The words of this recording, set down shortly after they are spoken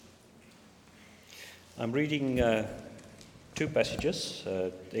I'm reading two passages,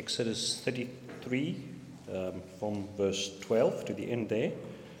 Exodus 33 from verse 12 to the end there,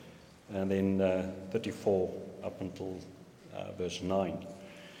 and then 34 up until verse 9.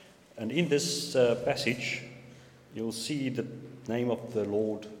 And in this passage, you'll see the name of the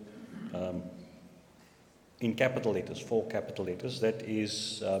Lord in capital letters, 4 capital letters. That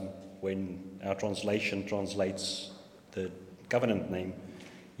is when our translation translates the covenant name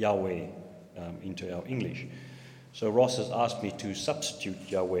Yahweh into our English. So Ross has asked me to substitute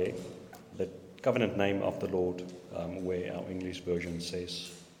Yahweh, the covenant name of the Lord, where our English version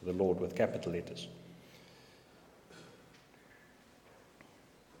says the Lord with capital letters.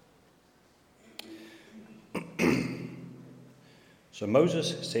 So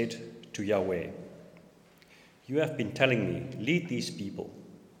Moses said to Yahweh, "You have been telling me, lead these people,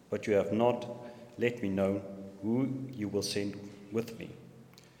 but you have not let me know who you will send with me.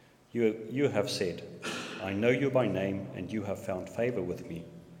 You have said, I know you by name, and you have found favor with me.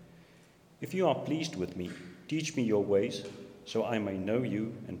 If you are pleased with me, teach me your ways, so I may know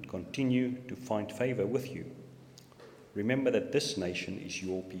you and continue to find favor with you. Remember that this nation is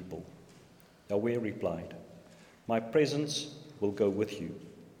your people." Yahweh replied, "My presence will go with you,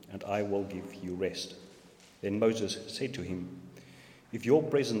 and I will give you rest." Then Moses said to him, "If your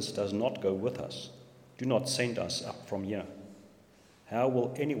presence does not go with us, do not send us up from here. How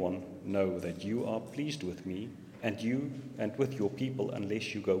will anyone know that you are pleased with me and with your people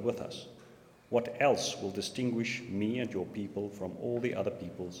unless you go with us? What else will distinguish me and your people from all the other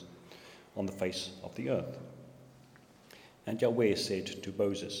peoples on the face of the earth?" And Yahweh said to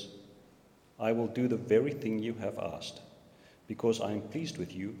Moses, "I will do the very thing you have asked, because I am pleased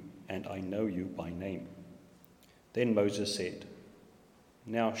with you and I know you by name." Then Moses said,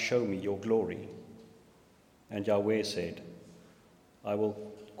 "Now show me your glory." And Yahweh said, "I will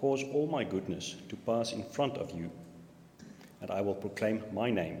cause all my goodness to pass in front of you, and I will proclaim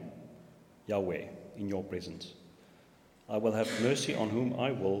my name, Yahweh, in your presence. I will have mercy on whom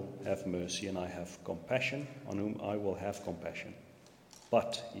I will have mercy, and I have compassion on whom I will have compassion.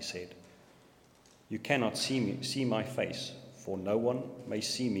 But," he said, "you cannot see my face, for no one may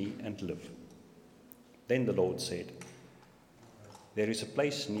see me and live." Then the Lord said, "There is a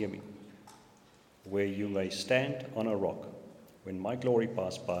place near me where you may stand on a rock. When my glory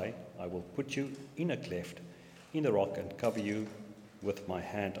pass by, I will put you in a cleft in the rock and cover you with my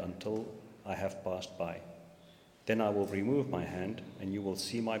hand until I have passed by. Then I will remove my hand, and you will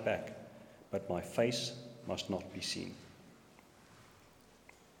see my back, but my face must not be seen."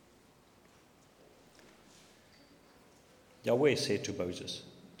 Yahweh said to Moses,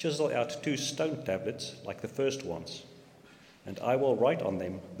 "Chisel out 2 stone tablets like the first ones, and I will write on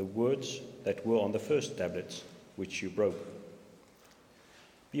them the words that were on the first tablets, which you broke.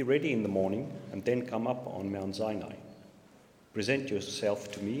 Be ready in the morning, and then come up on Mount Sinai. Present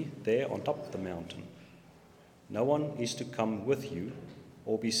yourself to me there on top of the mountain. No one is to come with you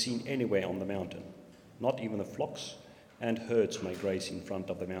or be seen anywhere on the mountain. Not even the flocks and herds may graze in front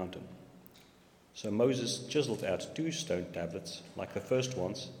of the mountain." So Moses chiseled out 2 stone tablets like the first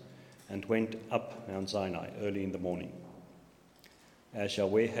ones and went up Mount Sinai early in the morning, as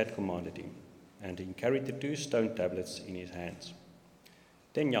Yahweh had commanded him, and he carried the 2 stone tablets in his hands.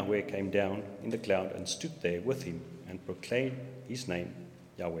 Then Yahweh came down in the cloud and stood there with him and proclaimed his name,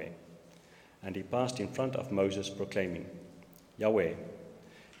 Yahweh. And he passed in front of Moses, proclaiming, "Yahweh,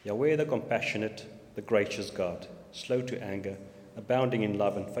 Yahweh the compassionate, the gracious God, slow to anger, abounding in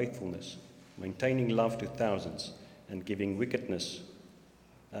love and faithfulness, maintaining love to thousands, and forgiving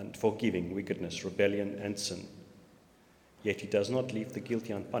wickedness, rebellion, and sin. Yet he does not leave the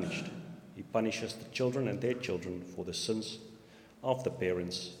guilty unpunished. He punishes the children and their children for the sins of the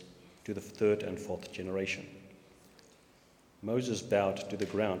parents to the 3rd and 4th generation." Moses bowed to the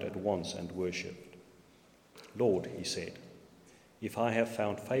ground at once and worshipped. "Lord," he said, "if I have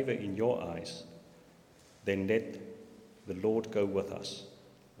found favor in your eyes, then let the Lord go with us.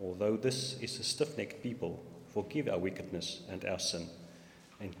 Although this is a stiff-necked people, forgive our wickedness and our sin,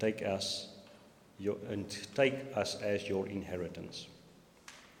 and take us as your inheritance."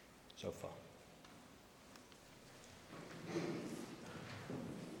 So far.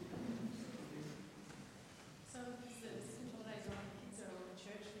 So this simple days when kids are in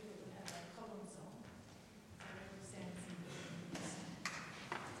church, we would have a column song. So everyone stands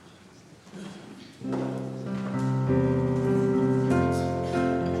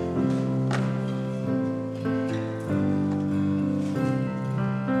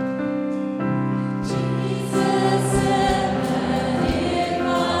Jesus, in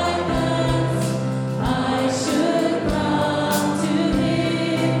my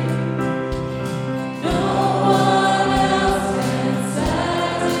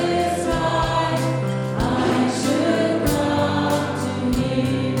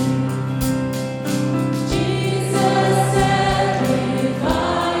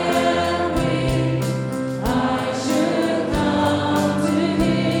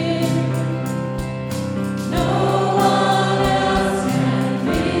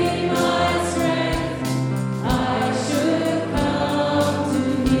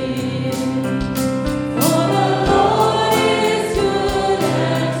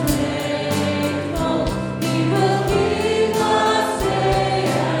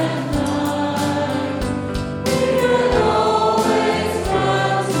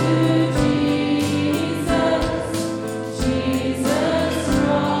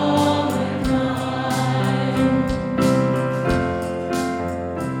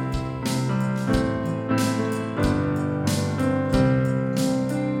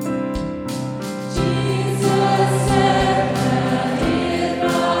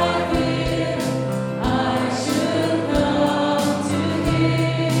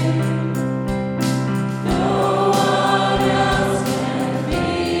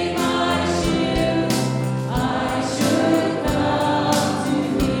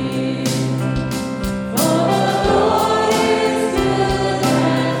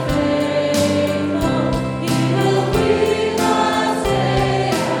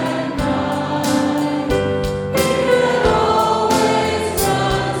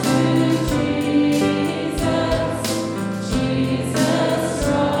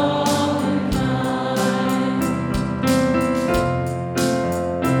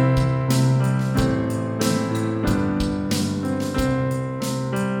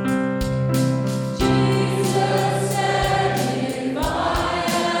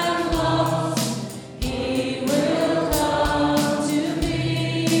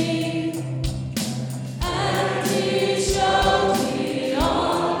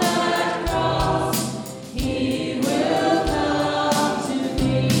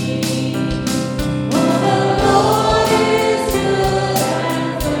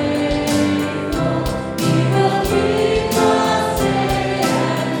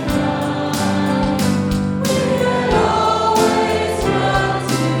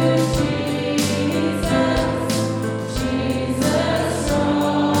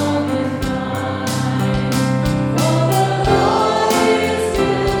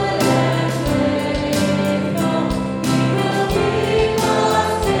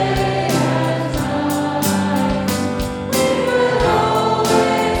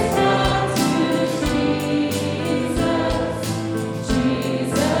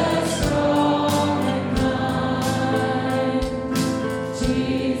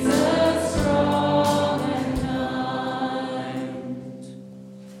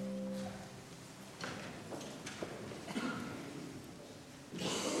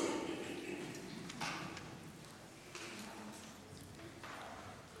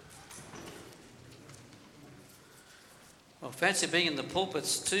Well, fancy being in the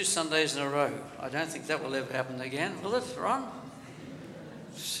pulpits 2 Sundays in a row. I don't think that will ever happen again, will it, Ron?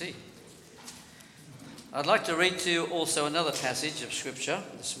 See. I'd like to read to you also another passage of Scripture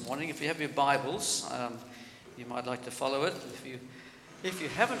this morning. If you have your Bibles, you might like to follow it. If you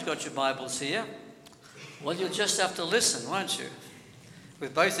haven't got your Bibles here, well, you'll just have to listen, won't you?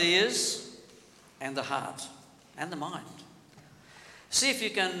 With both ears and the heart and the mind. See if you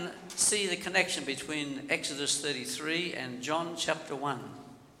can see the connection between Exodus 33 and John chapter 1.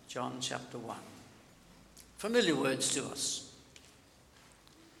 John chapter 1. Familiar words to us.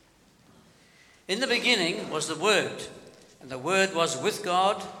 In the beginning was the Word, and the Word was with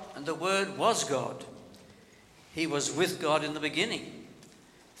God, and the Word was God. He was with God in the beginning.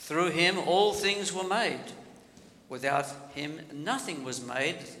 Through him all things were made. Without him nothing was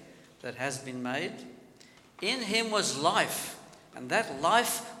made that has been made. In him was life, and that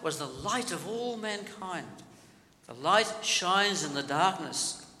life was the light of all mankind. The light shines in the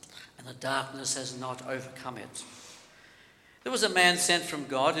darkness, and the darkness has not overcome it. There was a man sent from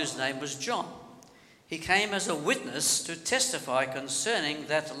God whose name was John. He came as a witness to testify concerning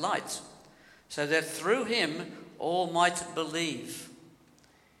that light, so that through him all might believe.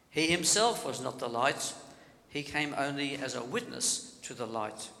 He himself was not the light. He came only as a witness to the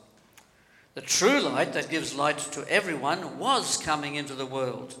light. The true light that gives light to everyone was coming into the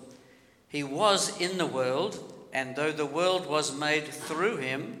world. He was in the world, and though the world was made through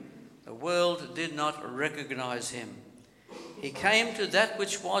him, the world did not recognize him. He came to that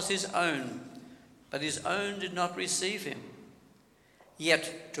which was his own, but his own did not receive him.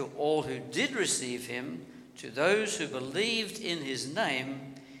 Yet to all who did receive him, to those who believed in his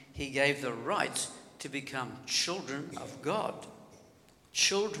name, he gave the right to become children of God.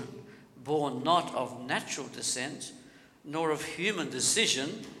 Children born not of natural descent, nor of human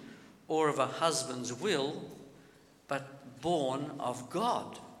decision, or of a husband's will, but born of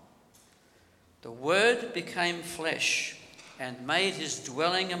God. The Word became flesh and made his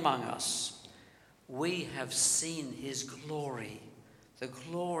dwelling among us. We have seen his glory, the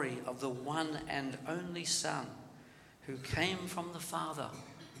glory of the one and only Son, who came from the Father,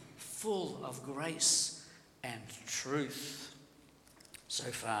 full of grace and truth. So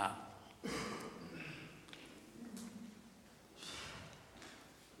far.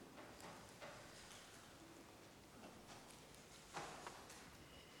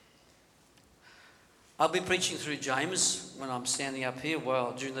 I'll be preaching through James when I'm standing up here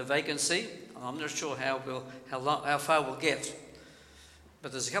during the vacancy. I'm not sure how far we'll get,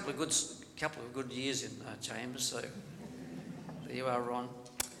 but there's a couple of good years in James. So there you are, Ron.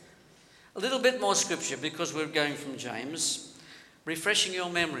 A little bit more scripture because we're going from James, refreshing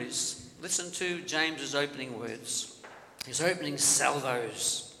your memories. Listen to James's opening words, his opening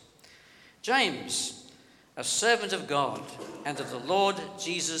salvos. James, a servant of God and of the Lord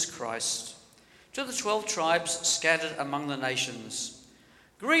Jesus Christ, to the 12 tribes scattered among the nations.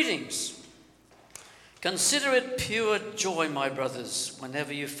 Greetings. Consider it pure joy, my brothers,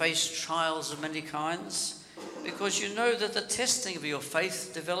 whenever you face trials of many kinds, because you know that the testing of your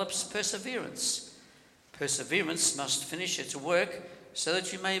faith develops perseverance. Perseverance must finish its work so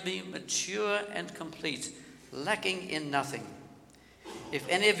that you may be mature and complete, lacking in nothing. If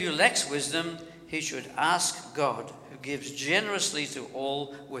any of you lacks wisdom, he should ask God, who gives generously to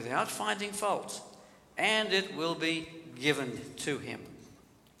all without finding fault, and it will be given to him.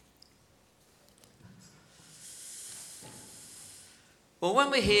 Well,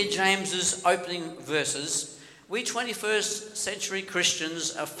 when we hear James's opening verses, we 21st century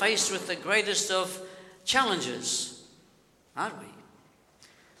Christians are faced with the greatest of challenges, aren't we?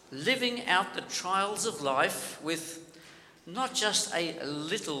 Living out the trials of life with not just a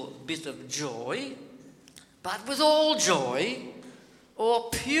little bit of joy, but with all joy or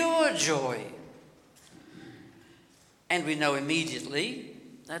pure joy. And we know immediately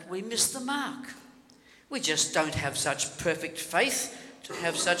that we miss the mark. We just don't have such perfect faith to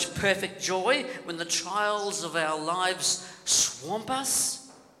have such perfect joy when the trials of our lives swamp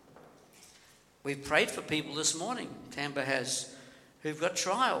us. We've prayed for people this morning, Tampa has, who've got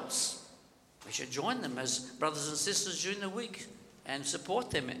trials. We should join them as brothers and sisters during the week and support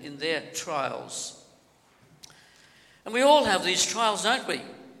them in their trials. And we all have these trials, don't we?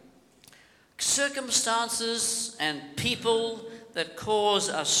 Circumstances and people that cause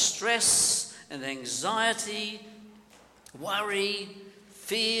us stress and anxiety, worry,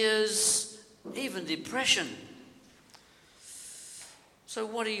 fears, even depression. So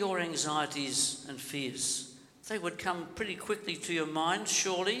what are your anxieties and fears? They would come pretty quickly to your mind,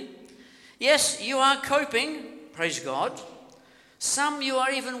 surely. Yes, you are coping, praise God. Some you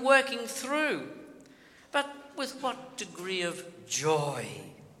are even working through. But with what degree of joy?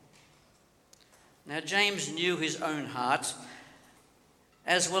 Now, James knew his own heart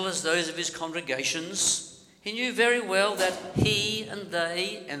as well as those of his congregations. He knew very well that he and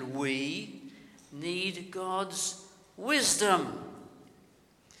they and we need God's wisdom.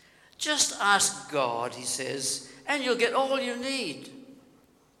 Just ask God, he says, and you'll get all you need.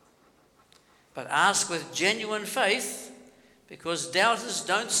 But ask with genuine faith, because doubters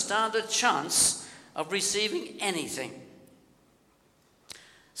don't stand a chance of receiving anything.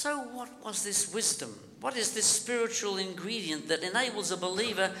 So what was this wisdom? What is this spiritual ingredient that enables a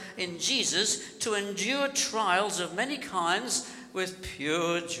believer in Jesus to endure trials of many kinds with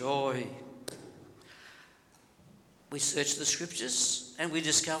pure joy? We search the scriptures and we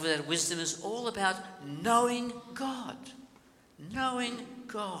discover that wisdom is all about knowing God. Knowing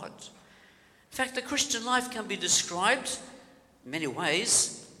God. In fact, the Christian life can be described in many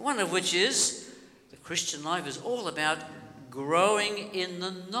ways, one of which is the Christian life is all about growing in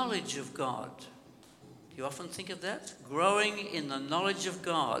the knowledge of God. Do you often think of that? Growing in the knowledge of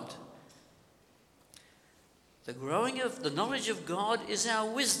God. The growing of the knowledge of God is our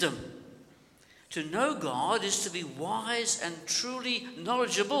wisdom. To know God is to be wise and truly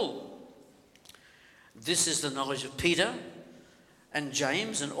knowledgeable. This is the knowledge of Peter and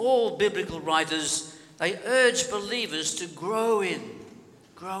James and all biblical writers. They urge believers to grow in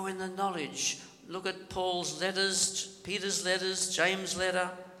the knowledge. Look at Paul's letters, Peter's letters, James' letter.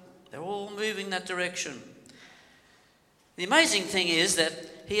 They're all moving that direction. The amazing thing is that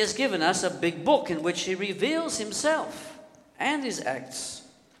he has given us a big book in which he reveals himself and his acts.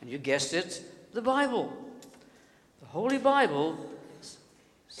 And you guessed it, the Bible. The Holy Bible,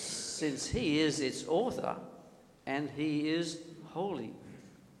 since he is its author and he is holy.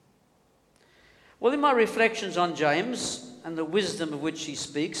 Well, in my reflections on James and the wisdom of which he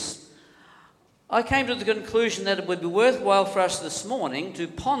speaks, I came to the conclusion that it would be worthwhile for us this morning to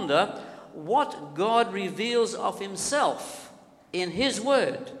ponder what God reveals of himself in his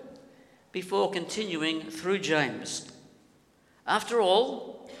word before continuing through James. After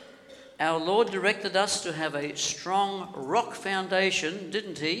all, our Lord directed us to have a strong rock foundation,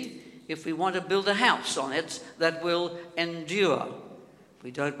 didn't he, if we want to build a house on it that will endure.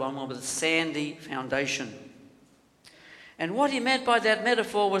 We don't want one with a sandy foundation. And what he meant by that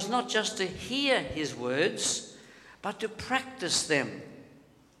metaphor was not just to hear his words, but to practice them.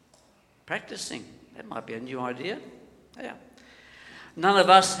 Practicing, that might be a new idea. Yeah. None of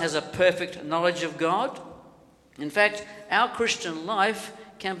us has a perfect knowledge of God. In fact, our Christian life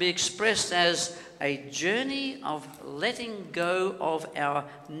can be expressed as a journey of letting go of our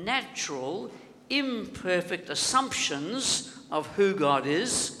natural, imperfect assumptions of who God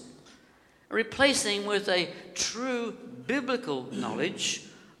is, replacing with a true biblical knowledge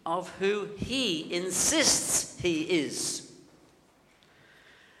of who he insists he is.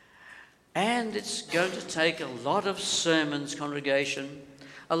 And it's going to take a lot of sermons, congregation,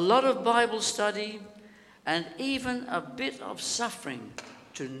 a lot of Bible study, and even a bit of suffering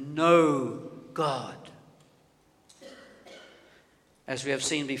to know God. As we have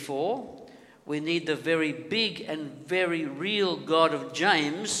seen before, we need the very big and very real God of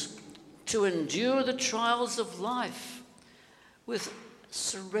James to endure the trials of life with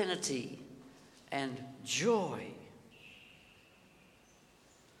serenity and joy.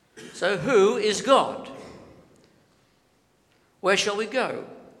 So who is God? Where shall we go?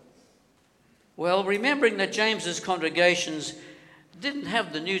 Well, remembering that James's congregations didn't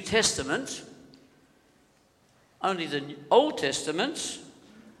have the New Testament, only the Old Testament,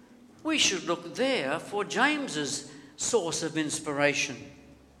 we should look there for James's source of inspiration.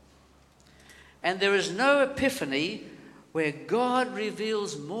 And there is no epiphany where God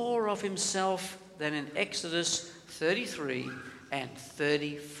reveals more of himself than in Exodus 33 and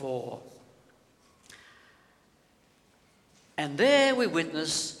 34. And there we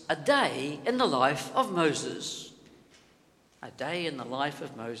witness a day in the life of Moses. A day in the life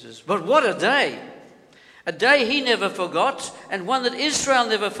of Moses. But what a day! A day he never forgot, and one that Israel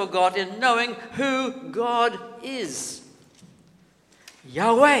never forgot in knowing who God is.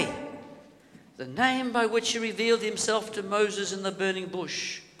 Yahweh, the name by which he revealed himself to Moses in the burning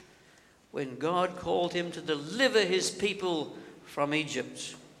bush, when God called him to deliver his people from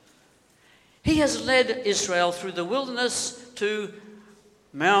Egypt. He has led Israel through the wilderness to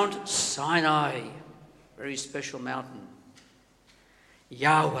Mount Sinai, very special mountain.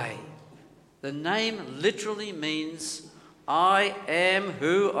 Yahweh, the name literally means I am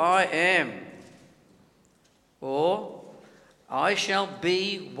who I am, or I shall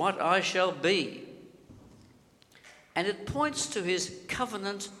be what I shall be. And it points to his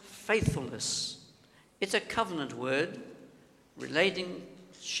covenant faithfulness. It's a covenant word relating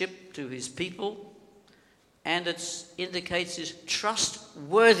ship to his people, and it indicates his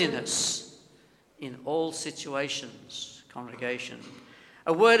trustworthiness in all situations, congregation.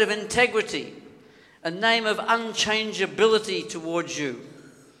 A word of integrity, a name of unchangeability towards you.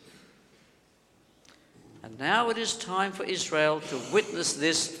 And now it is time for Israel to witness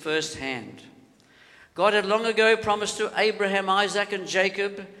this firsthand. God had long ago promised to Abraham, Isaac, and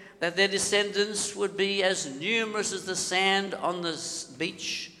Jacob that their descendants would be as numerous as the sand on the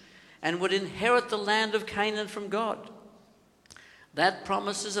beach and would inherit the land of Canaan from God. That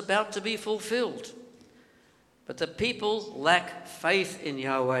promise is about to be fulfilled. But the people lack faith in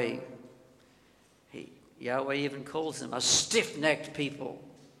Yahweh. Yahweh even calls them a stiff-necked people.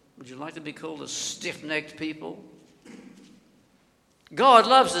 Would you like to be called a stiff-necked people? God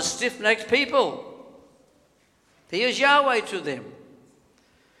loves a stiff-necked people. He is Yahweh to them.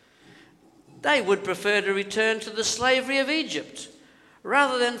 They would prefer to return to the slavery of Egypt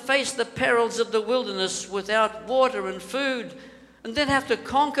rather than face the perils of the wilderness without water and food and then have to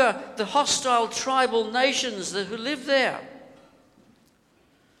conquer the hostile tribal nations who live there.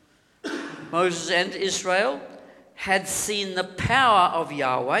 Moses and Israel had seen the power of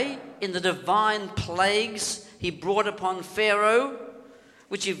Yahweh in the divine plagues he brought upon Pharaoh,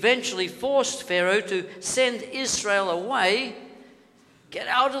 which eventually forced Pharaoh to send Israel away, get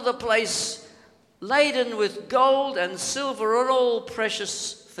out of the place laden with gold and silver and all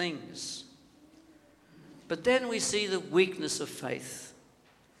precious things. But then we see the weakness of faith.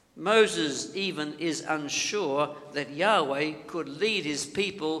 Moses even is unsure that Yahweh could lead his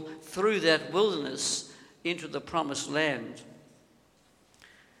people through that wilderness into the promised land.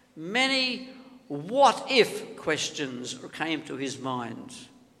 Many what-if questions came to his mind,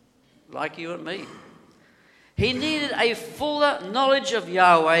 like you and me. He needed a fuller knowledge of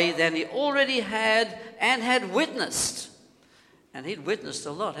Yahweh than he already had and had witnessed. And he'd witnessed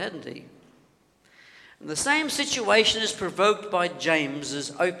a lot, hadn't he? And the same situation is provoked by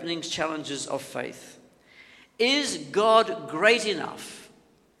James's opening challenges of faith. Is God great enough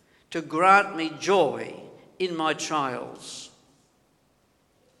to grant me joy in my trials?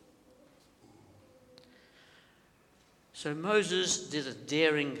 So Moses did a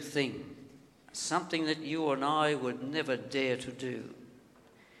daring thing, something that you and I would never dare to do.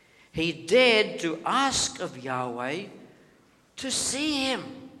 He dared to ask of Yahweh to see him.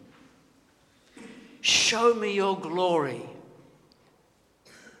 Show me your glory.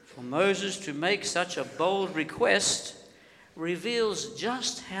 For Moses to make such a bold request reveals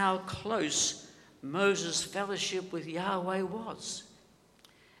just how close Moses' fellowship with Yahweh was.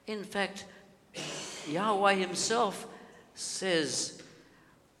 In fact, Yahweh himself says,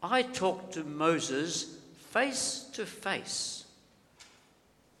 I talked to Moses face to face.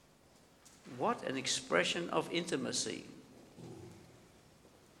 What an expression of intimacy.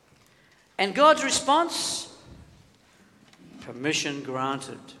 And God's response? Permission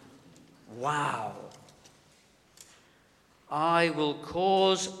granted. Wow. I will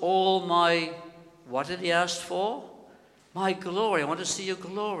cause all my, what did he ask for? My glory. I want to see your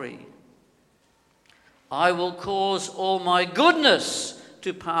glory. I will cause all my goodness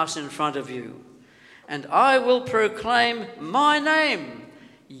to pass in front of you, and I will proclaim my name,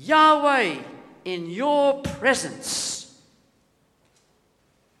 Yahweh, in your presence.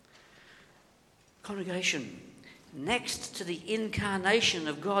 Congregation, next to the incarnation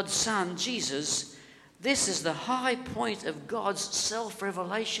of God's Son, Jesus, this is the high point of God's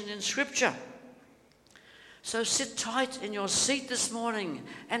self-revelation in Scripture. So sit tight in your seat this morning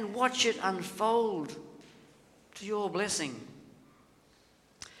and watch it unfold to your blessing.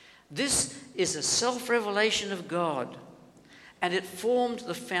 This is a self-revelation of God, and it formed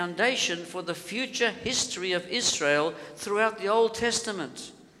the foundation for the future history of Israel throughout the Old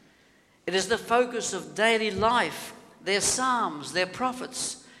Testament. It is the focus of daily life, their psalms, their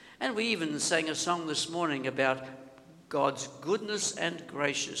prophets, and we even sang a song this morning about God's goodness and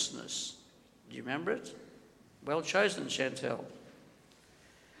graciousness. Do you remember it? Well chosen, Chantel.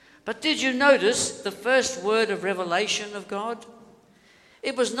 But did you notice the first word of revelation of God?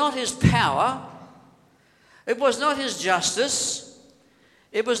 It was not his power. It was not his justice.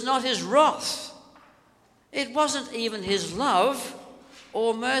 It was not his wrath. It wasn't even his love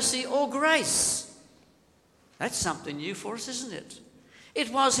or mercy or grace. That's something new for us, isn't it?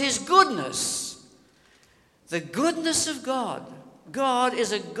 It was his goodness. The goodness of God. God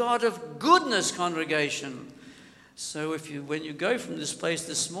is a God of goodness, congregation. So when you go from this place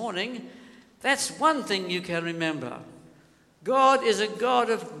this morning, that's one thing you can remember. God is a God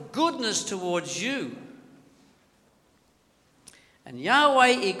of goodness towards you. And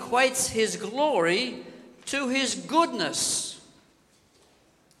Yahweh equates his glory to his goodness.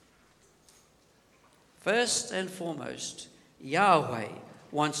 First and foremost, Yahweh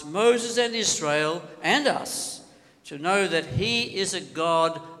wants Moses and Israel and us to know that he is a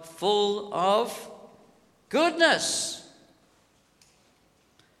God full of goodness.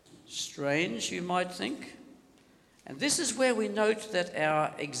 Strange, you might think. And this is where we note that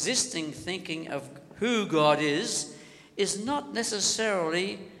our existing thinking of who God is not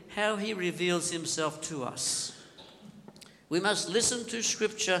necessarily how he reveals himself to us. We must listen to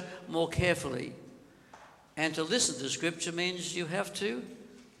Scripture more carefully. And to listen to Scripture means you have to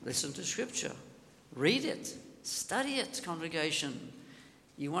listen to Scripture. Read it. Study it, congregation.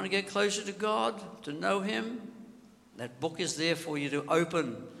 You want to get closer to God, to know him? That book is there for you to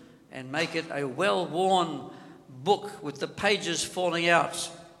open and make it a well-worn book with the pages falling out.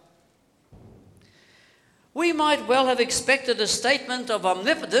 We might well have expected a statement of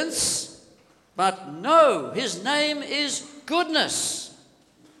omnipotence, but no, his name is goodness.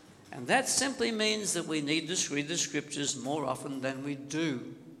 And that simply means that we need to read the Scriptures more often than we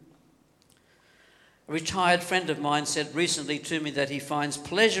do. A retired friend of mine said recently to me that he finds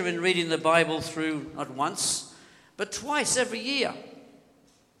pleasure in reading the Bible through not once, but twice every year.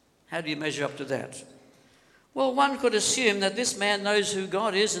 How do you measure up to that? Well, one could assume that this man knows who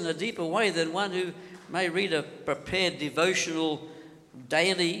God is in a deeper way than one who may read a prepared devotional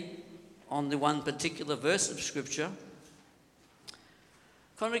daily on the one particular verse of Scripture.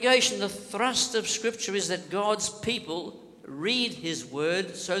 Congregation, the thrust of Scripture is that God's people read his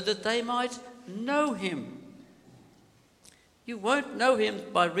word so that they might know him. You won't know him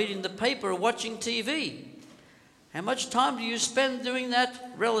by reading the paper or watching TV. How much time do you spend doing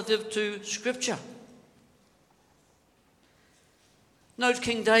that relative to Scripture? Note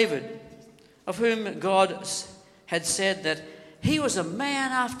King David, of whom God had said that he was a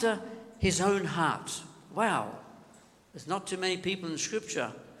man after his own heart. Wow, there's not too many people in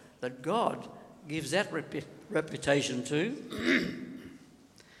Scripture that God gives that reputation to.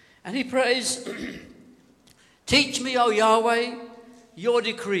 And he prays, "Teach me, O Yahweh, your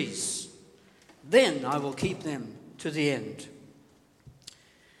decrees. Then I will keep them to the end."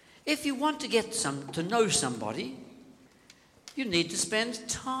 If you want to get to know somebody, you need to spend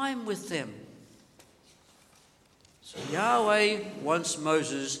time with them. So Yahweh wants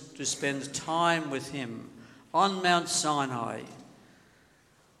Moses to spend time with him on Mount Sinai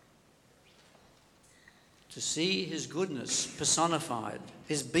to see his goodness personified,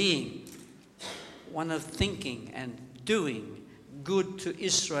 his being, one of thinking and doing good to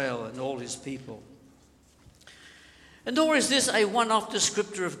Israel and all his people. And nor is this a one-off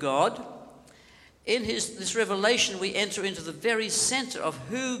descriptor of God. In this revelation, we enter into the very center of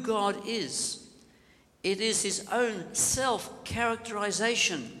who God is. It is his own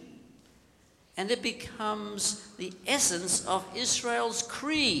self-characterization, and it becomes the essence of Israel's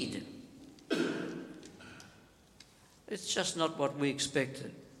creed. It's just not what we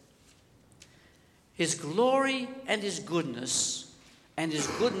expected. His glory and his goodness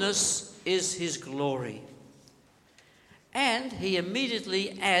is his glory. And he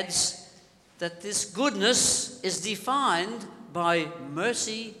immediately adds that this goodness is defined by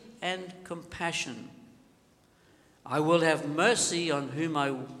mercy and compassion. I will have mercy on whom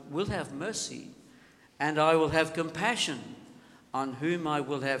I will have mercy, and I will have compassion on whom I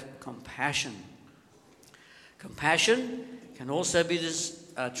will have compassion. Compassion can also be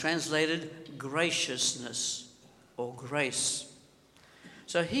translated graciousness or grace.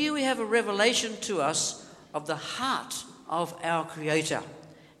 So here we have a revelation to us of the heart of our Creator.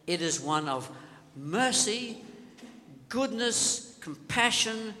 It is one of mercy, goodness,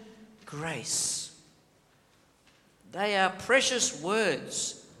 compassion, grace. They are precious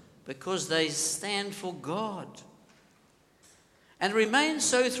words because they stand for God and remain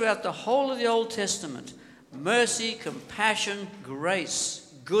so throughout the whole of the Old Testament. Mercy, compassion,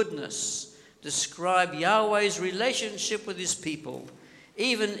 grace, goodness describe Yahweh's relationship with his people,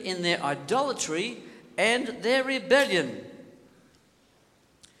 even in their idolatry and their rebellion.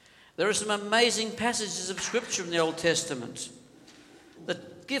 There are some amazing passages of Scripture in the Old Testament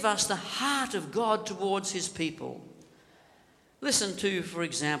that give us the heart of God towards his people. Listen to, for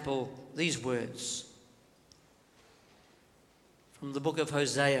example, these words from the book of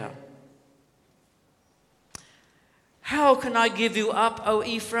Hosea. How can I give you up, O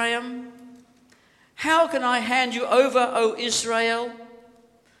Ephraim? How can I hand you over, O Israel?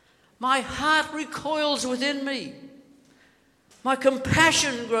 My heart recoils within me. My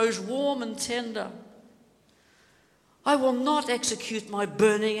compassion grows warm and tender. I will not execute my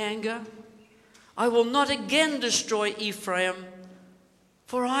burning anger. I will not again destroy Ephraim,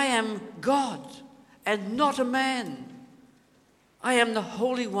 for I am God, and not a man. I am the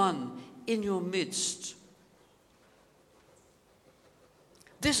Holy One in your midst.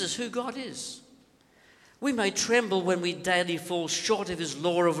 This is who God is. We may tremble when we daily fall short of his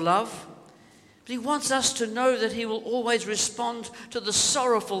law of love, but he wants us to know that he will always respond to the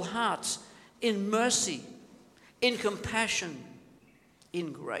sorrowful heart in mercy, in compassion,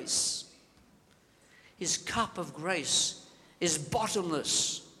 in grace. His cup of grace is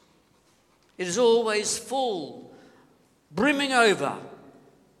bottomless. It is always full, brimming over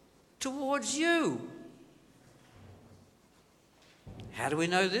towards you. How do we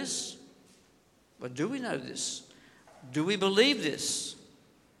know this? But do we know this? Do we believe this?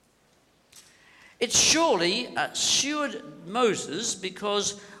 It surely assured Moses,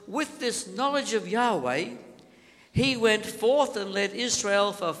 because with this knowledge of Yahweh, he went forth and led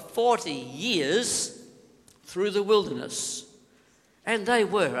Israel for 40 years through the wilderness. And they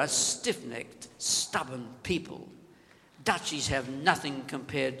were a stiff-necked, stubborn people. Dutchies have nothing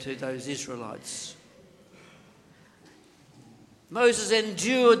compared to those Israelites. Moses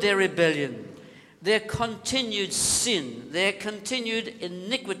endured their rebellion, their continued sin, their continued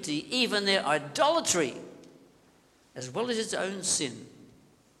iniquity, even their idolatry, as well as his own sin,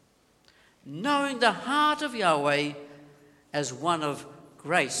 knowing the heart of Yahweh as one of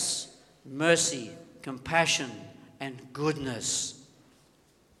grace, mercy, compassion, and goodness.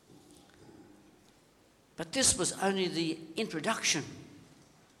 But this was only the introduction.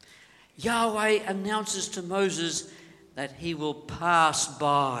 Yahweh announces to Moses that he will pass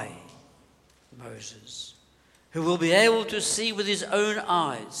by Moses, who will be able to see with his own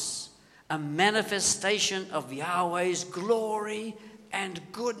eyes a manifestation of Yahweh's glory and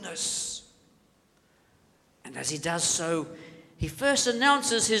goodness. And as he does so, he first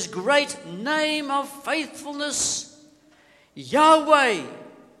announces his great name of faithfulness, Yahweh,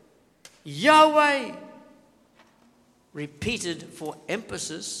 Yahweh, repeated for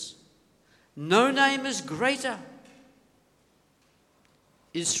emphasis. No name is greater.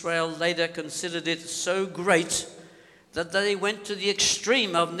 Israel later considered it so great that they went to the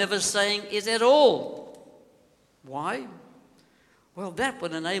extreme of never saying it at all. Why? Well, that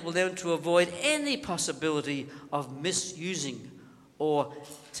would enable them to avoid any possibility of misusing or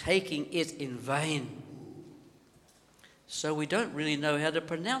taking it in vain. So we don't really know how to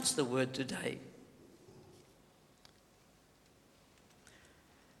pronounce the word today.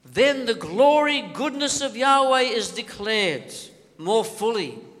 Then the glory, goodness of Yahweh is declared more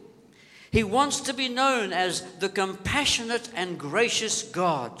fully. He wants to be known as the compassionate and gracious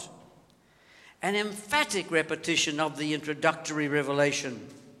God, an emphatic repetition of the introductory revelation.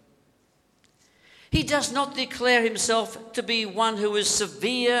 He does not declare himself to be one who is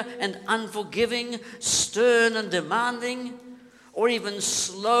severe and unforgiving, stern and demanding, or even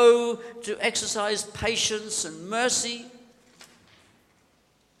slow to exercise patience and mercy.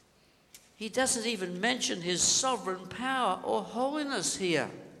 He doesn't even mention his sovereign power or holiness here.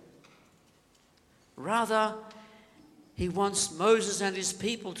 Rather, he wants Moses and his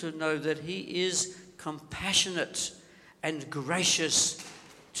people to know that he is compassionate and gracious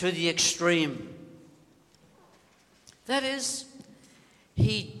to the extreme. That is,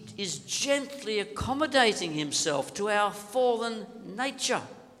 he is gently accommodating himself to our fallen nature,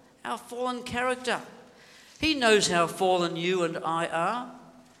 our fallen character. He knows how fallen you and I are,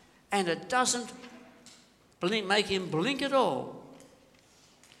 and it doesn't make him blink at all.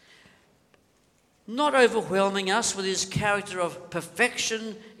 Not overwhelming us with his character of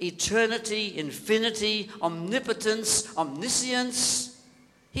perfection, eternity, infinity, omnipotence, omniscience.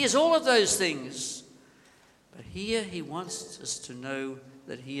 He is all of those things. But here he wants us to know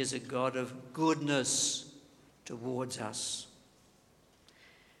that he is a God of goodness towards us.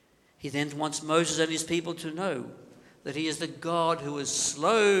 He then wants Moses and his people to know that he is the God who is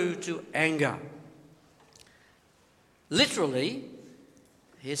slow to anger. Literally,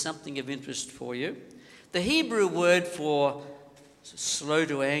 here's something of interest for you. The Hebrew word for slow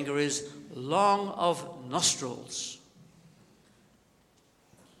to anger is long of nostrils.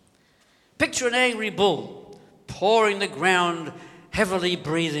 Picture an angry bull pawing the ground, heavily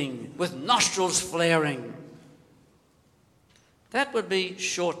breathing, with nostrils flaring. That would be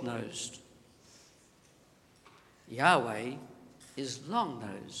short-nosed. Yahweh is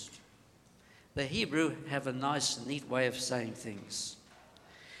long-nosed. The Hebrew have a nice, neat way of saying things.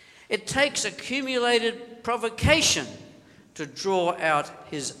 It takes accumulated provocation to draw out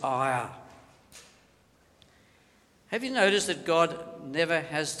his ire. Have you noticed that God never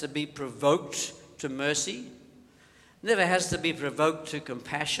has to be provoked to mercy, never has to be provoked to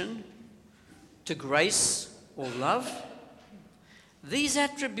compassion, to grace or love? These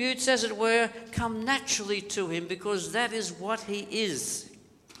attributes, as it were, come naturally to him because that is what he is.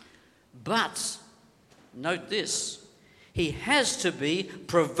 But, note this, he has to be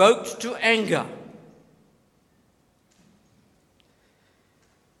provoked to anger.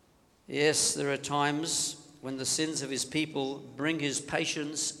 Yes, there are times when the sins of his people bring his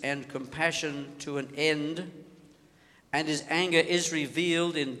patience and compassion to an end, and his anger is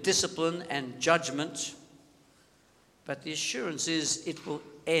revealed in discipline and judgment. But the assurance is it will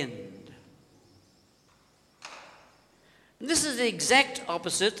end. And this is the exact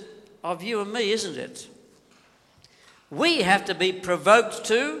opposite of you and me, isn't it? We have to be provoked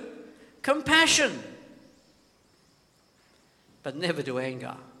to compassion, but never to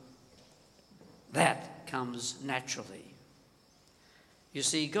anger. That comes naturally. You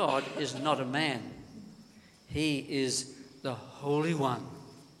see, God is not a man. He is the Holy One.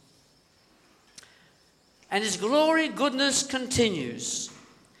 And his glory, goodness continues.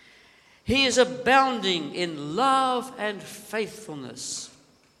 He is abounding in love and faithfulness.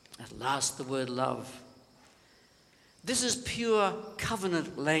 At last, the word love. This is pure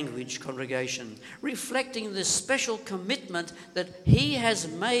covenant language, congregation, reflecting the special commitment that he has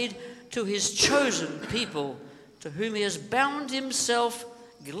made to his chosen people, to whom he has bound himself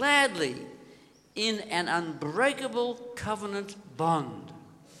gladly in an unbreakable covenant bond.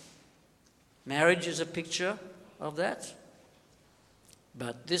 Marriage is a picture of that.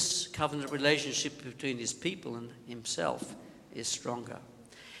 But this covenant relationship between his people and himself is stronger.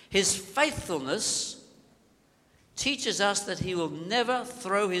 His faithfulness teaches us that he will never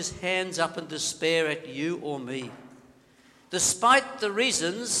throw his hands up in despair at you or me, despite the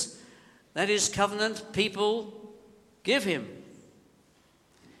reasons that his covenant people give him.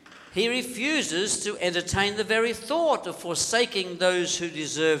 He refuses to entertain the very thought of forsaking those who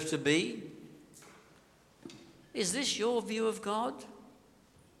deserve to be. Is this your view of God?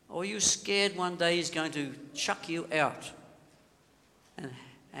 Or are you scared one day he's going to chuck you out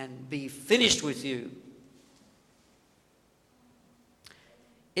and be finished with you?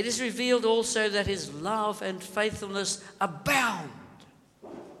 It is revealed also that his love and faithfulness abound.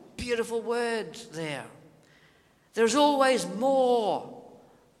 Beautiful word there. There's always more.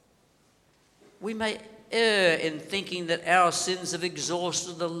 We may err in thinking that our sins have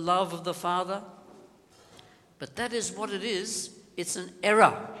exhausted the love of the Father, but that is what it is. It's an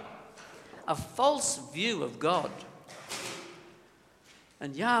error, a false view of God.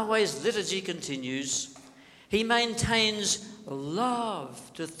 And Yahweh's liturgy continues. He maintains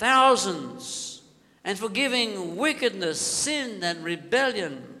love to thousands and forgiving wickedness, sin, and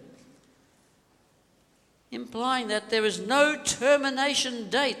rebellion, implying that there is no termination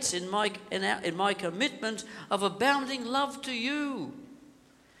date in my commitment of abounding love to you.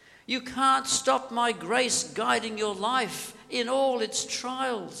 You can't stop my grace guiding your life in all its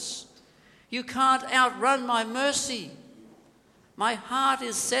trials. You can't outrun my mercy. My heart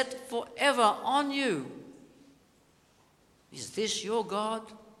is set forever on you. Is this your God?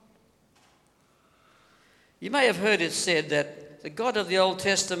 You may have heard it said that the God of the Old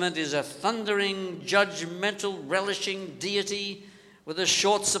Testament is a thundering, judgmental, relishing deity with a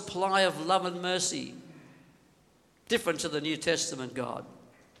short supply of love and mercy, different to the New Testament God.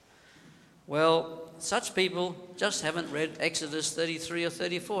 Well, such people just haven't read Exodus 33 or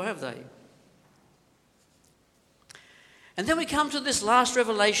 34, have they? And then we come to this last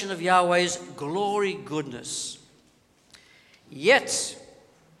revelation of Yahweh's glory goodness. Yet,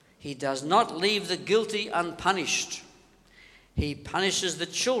 he does not leave the guilty unpunished. He punishes the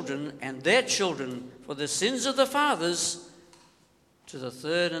children and their children for the sins of the fathers to the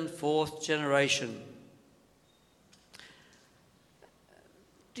third and fourth generation.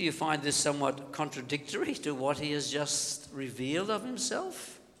 Do you find this somewhat contradictory to what he has just revealed of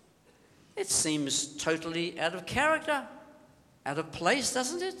himself? It seems totally out of character, out of place,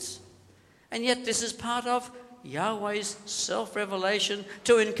 doesn't it? And yet this is part of Yahweh's self-revelation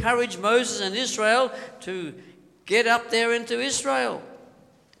to encourage Moses and Israel to get up there into Israel.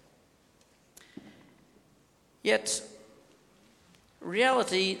 Yet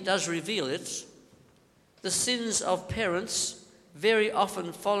reality does reveal it. The sins of parents very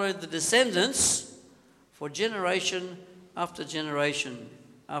often follow the descendants for generation after generation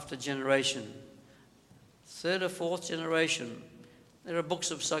after generation. Third or fourth generation. There are books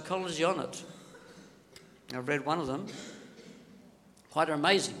of psychology on it. I've read one of them. Quite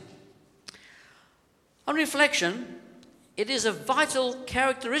amazing. On reflection, it is a vital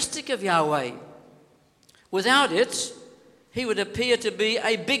characteristic of Yahweh. Without it, he would appear to be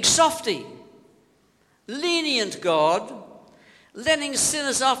a big softy, lenient God, letting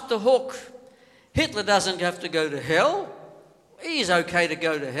sinners off the hook. Hitler doesn't have to go to hell. He's okay to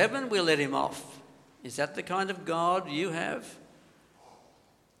go to heaven, we'll let him off. Is that the kind of God you have?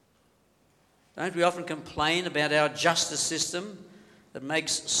 Don't we often complain about our justice system that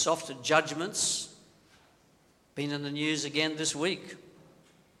makes softer judgments? Been in the news again this week.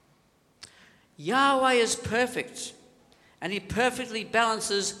 Yahweh is perfect, and he perfectly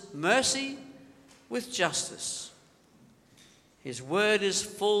balances mercy with justice. His word is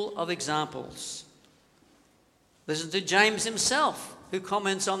full of examples. Listen to James himself, who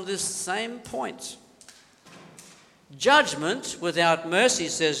comments on this same point. Judgment without mercy,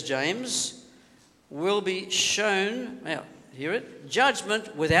 says James, will be shown, now, hear it?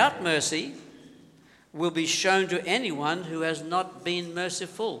 Judgment without mercy will be shown to anyone who has not been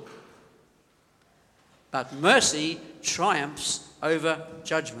merciful. But mercy triumphs over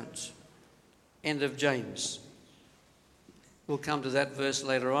judgment. End of James. We'll come to that verse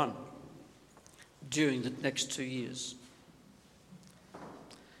later on, during the next 2 years.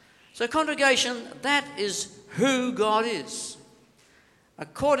 So, congregation, that is who God is,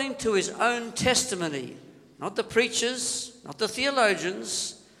 according to his own testimony, not the preachers, not the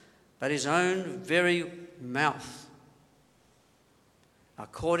theologians, but his own very mouth,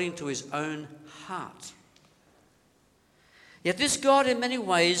 according to his own heart. Yet this God in many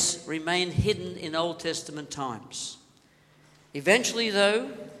ways remained hidden in Old Testament times. Eventually, though,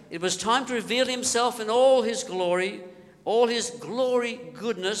 it was time to reveal himself in all his glory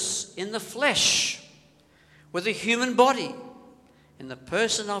goodness in the flesh, with a human body, in the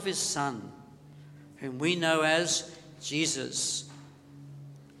person of his Son, whom we know as Jesus,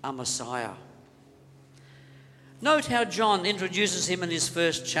 our Messiah. Note how John introduces him in his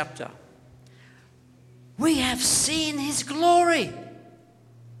first chapter. We have seen his glory.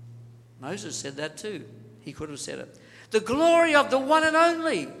 Moses said that too. He could have said it. The glory of the one and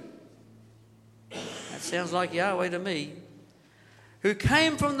only. That sounds like Yahweh to me. Who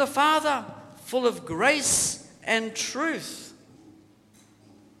came from the Father, full of grace and truth.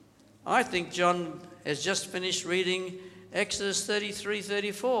 I think John has just finished reading Exodus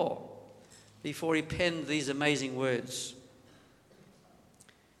 33-34 before he penned these amazing words.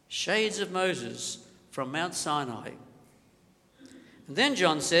 Shades of Moses from Mount Sinai. And then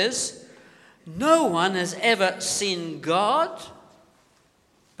John says, no one has ever seen God,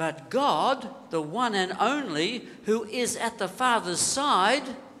 but God, the one and only, who is at the Father's side,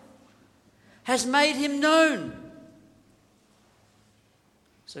 has made him known.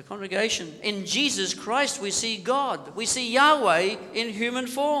 So, congregation, in Jesus Christ we see God. We see Yahweh in human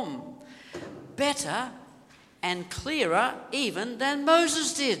form. Better and clearer even than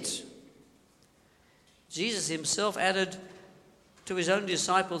Moses did. Jesus himself added to his own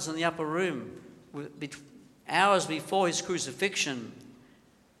disciples in the upper room, hours before his crucifixion,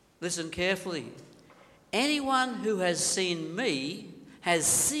 listen carefully, anyone who has seen me has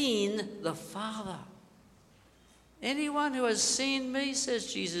seen the Father. Anyone who has seen me,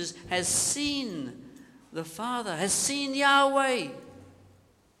 says Jesus, has seen the Father, has seen Yahweh.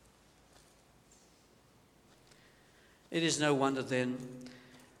 It is no wonder then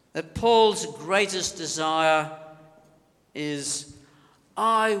that Paul's greatest desire is,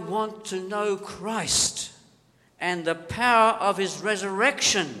 I want to know Christ and the power of his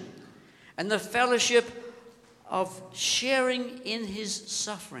resurrection and the fellowship of sharing in his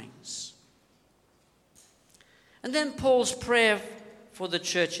sufferings. And then Paul's prayer for the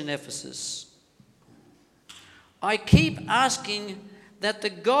church in Ephesus. I keep asking that the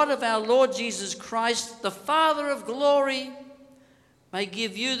God of our Lord Jesus Christ, the Father of glory, may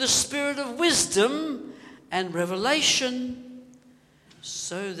give you the spirit of wisdom and revelation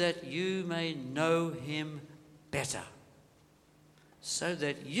so that you may know him better. So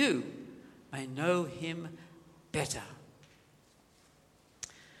that you may know him better.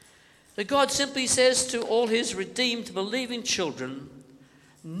 That God simply says to all his redeemed, believing children,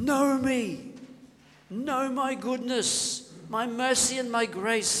 know me, know my goodness, my mercy and my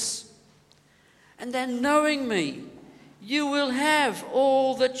grace. And then knowing me, you will have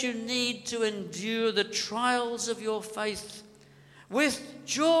all that you need to endure the trials of your faith with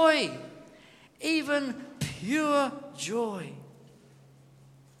joy, even pure joy.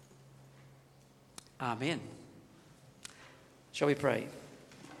 Amen. Shall we pray?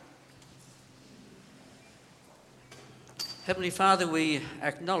 Heavenly Father, we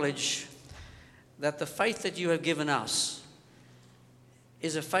acknowledge that the faith that you have given us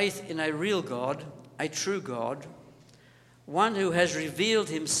is a faith in a real God, a true God, one who has revealed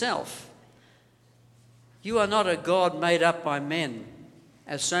himself. You are not a God made up by men,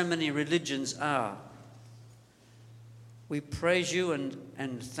 as so many religions are. We praise you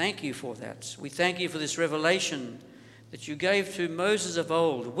and thank you for that. We thank you for this revelation that you gave to Moses of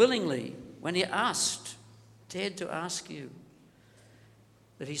old willingly when he dared to ask you,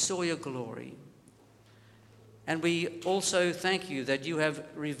 that he saw your glory. And we also thank you that you have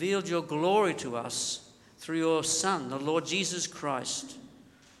revealed your glory to us through your Son, the Lord Jesus Christ,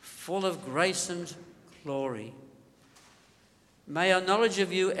 full of grace and glory. May our knowledge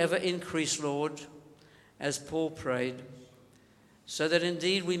of you ever increase, Lord, as Paul prayed, so that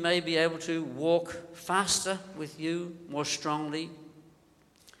indeed we may be able to walk faster with you, more strongly.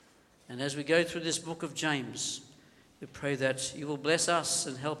 And as we go through this book of James, we pray that you will bless us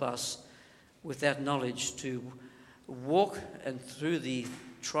and help us with that knowledge to walk and through the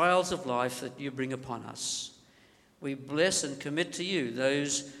trials of life that you bring upon us. We bless and commit to you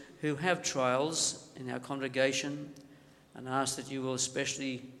those who have trials in our congregation, and ask that you will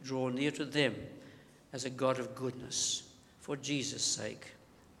especially draw near to them as a God of goodness. For Jesus' sake,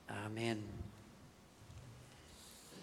 amen.